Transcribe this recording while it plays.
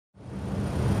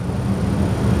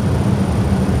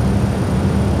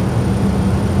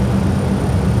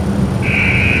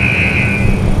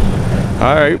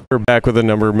All right, we're back with a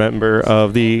member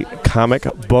of the Comic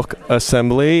Book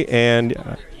Assembly, and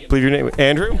I believe your name,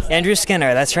 Andrew? Andrew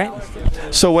Skinner, that's right.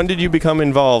 So when did you become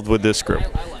involved with this group?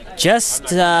 Just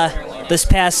this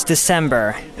past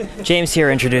December, James here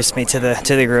introduced me to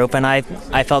the group, and I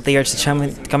felt the urge to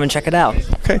come and check it out.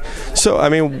 Okay, so I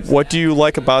mean, what do you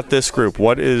like about this group?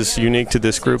 What is unique to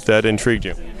this group that intrigued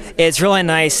you? It's really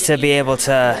nice to be able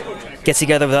to get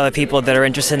together with other people that are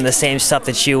interested in the same stuff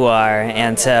that you are,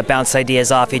 and to bounce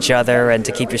ideas off each other and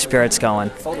to keep your spirits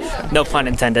going. No pun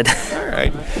intended. All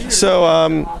right. So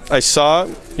I saw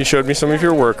you showed me some of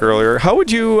your work earlier. How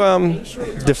would you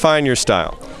define your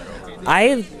style?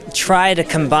 I try to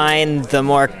combine the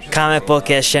more comic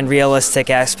bookish and realistic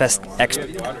aspects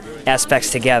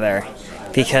together,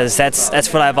 because that's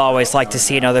what I've always liked to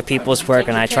see in other people's work,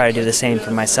 and I try to do the same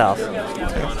for myself.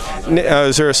 Okay.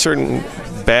 Is there a certain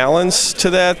balance to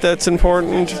that's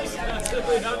important?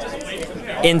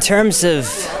 In terms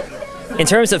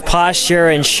of posture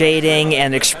and shading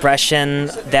and expression,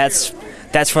 that's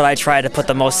what I try to put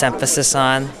the most emphasis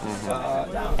on.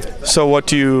 So what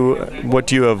do you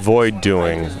avoid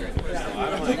doing?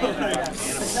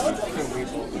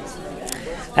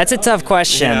 That's a tough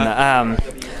question. Yeah.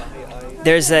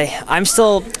 I'm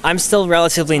still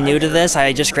relatively new to this.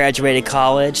 I just graduated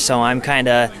college, so I'm kind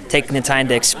of taking the time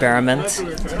to experiment.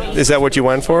 Is that what you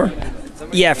went for?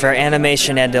 Yeah, for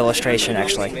animation and illustration,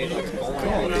 actually.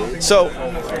 So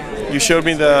you showed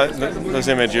me those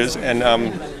images, and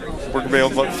we're gonna be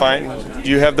able to find. Do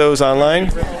you have those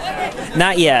online?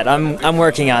 Not yet. I'm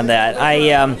working on that.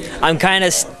 I'm kind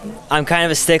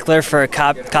of a stickler for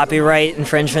copyright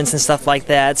infringements and stuff like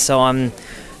that. So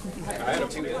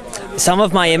some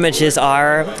of my images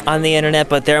are on the internet,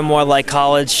 but they're more like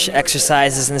college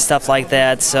exercises and stuff like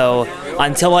that. So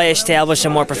until I establish a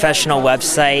more professional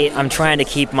website, I'm trying to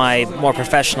keep my more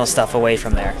professional stuff away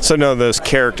from there. So no, those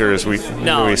characters we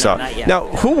saw. Not yet. Now,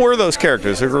 who were those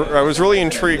characters? I was really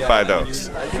intrigued by those.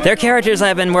 They're characters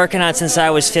I've been working on since I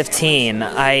was 15.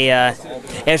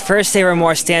 At first they were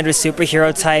more standard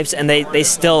superhero types, and they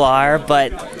still are,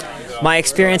 but my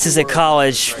experiences at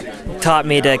college taught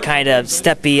me to kind of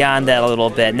step beyond that a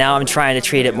little bit. Now I'm trying to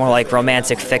treat it more like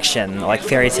romantic fiction, like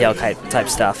fairy tale type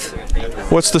stuff.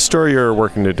 What's the story you're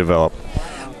working to develop?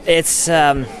 It's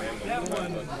definitely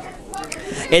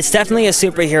a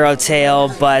superhero tale,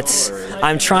 but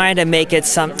I'm trying to make it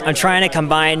I'm trying to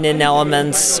combine in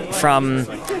elements from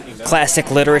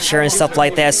classic literature and stuff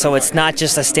like that, so it's not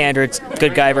just a standard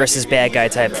good guy versus bad guy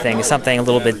type thing. It's something a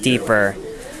little bit deeper,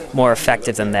 more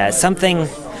effective than that. Something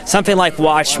like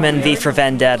Watchmen, V for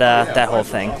Vendetta, that whole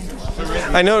thing.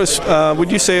 I noticed,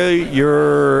 would you say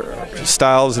your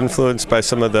style is influenced by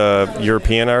some of the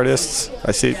European artists?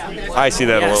 I see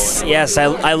that a little. Yes,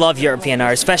 I love European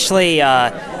art, especially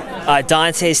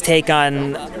Dante's take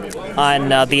on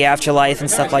the afterlife and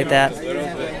stuff like that.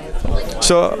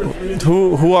 So,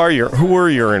 who were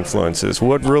your influences?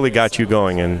 What really got you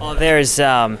going? Well, there's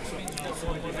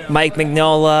Mike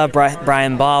Mignola,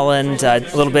 Brian Bolland, a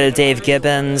little bit of Dave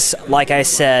Gibbons. Like I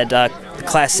said,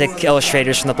 classic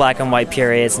illustrators from the black and white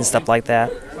periods and stuff like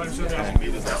that.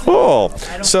 Cool.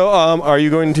 So, are you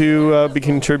going to be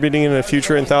contributing in a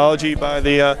future anthology by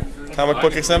the Comic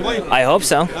Book Assembly? I hope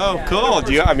so. Oh, cool.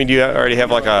 Do you already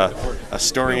have like a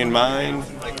story in mind?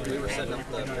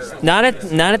 Not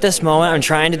at this moment. I'm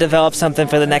trying to develop something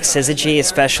for the next Syzygy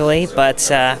especially, but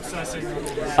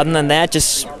other than that,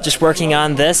 just working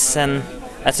on this, and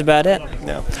that's about it.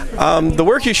 Yeah. The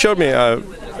work you showed me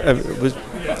was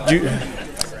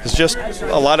just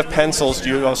a lot of pencils. Do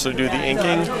you also do the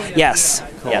inking? Yes.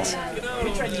 Cool. Yes.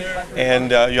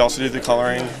 And you also do the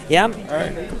coloring? Yeah. All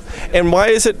right. And why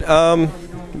is it,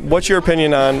 what's your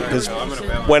opinion on, because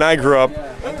when I grew up,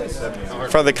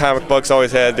 for the comic books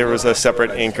there was a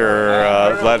separate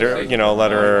inker, letter.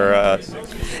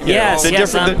 Yes,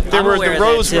 the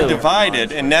rows were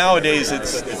divided, and nowadays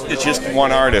it's just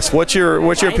one artist. What's your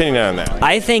opinion on that?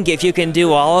 I think if you can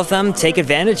do all of them, take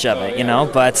advantage of it,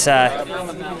 but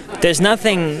there's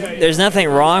nothing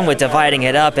wrong with dividing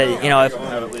it up.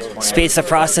 It speeds the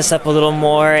process up a little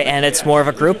more, and it's more of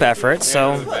a group effort.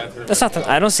 So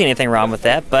I don't see anything wrong with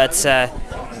that. But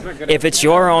if it's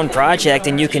your own project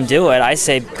and you can do it, I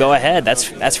say go ahead.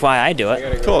 That's why I do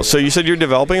it. Cool. So you said you're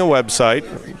developing a website,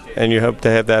 and you hope to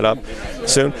have that up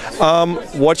soon.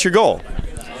 What's your goal?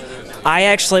 I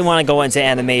actually want to go into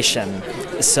animation.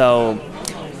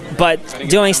 But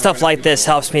doing stuff like this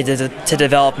helps me to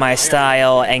develop my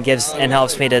style and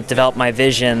helps me to develop my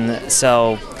vision.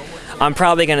 So I'm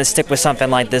probably going to stick with something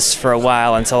like this for a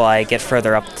while until I get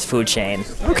further up the food chain.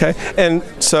 Okay. And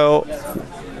so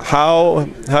How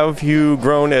have you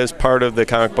grown as part of the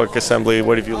comic book assembly?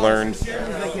 What have you learned?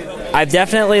 I've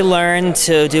definitely learned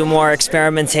to do more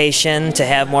experimentation, to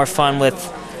have more fun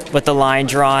with the line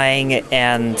drawing,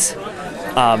 and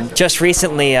just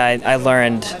recently I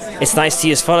learned it's nice to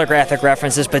use photographic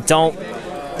references, but don't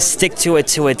stick to it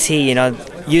to a T. You know,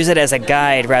 use it as a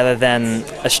guide rather than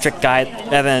a strict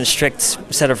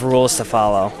set of rules to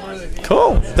follow.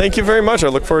 Cool. Thank you very much. I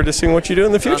look forward to seeing what you do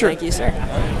in the future. Thank you, sir.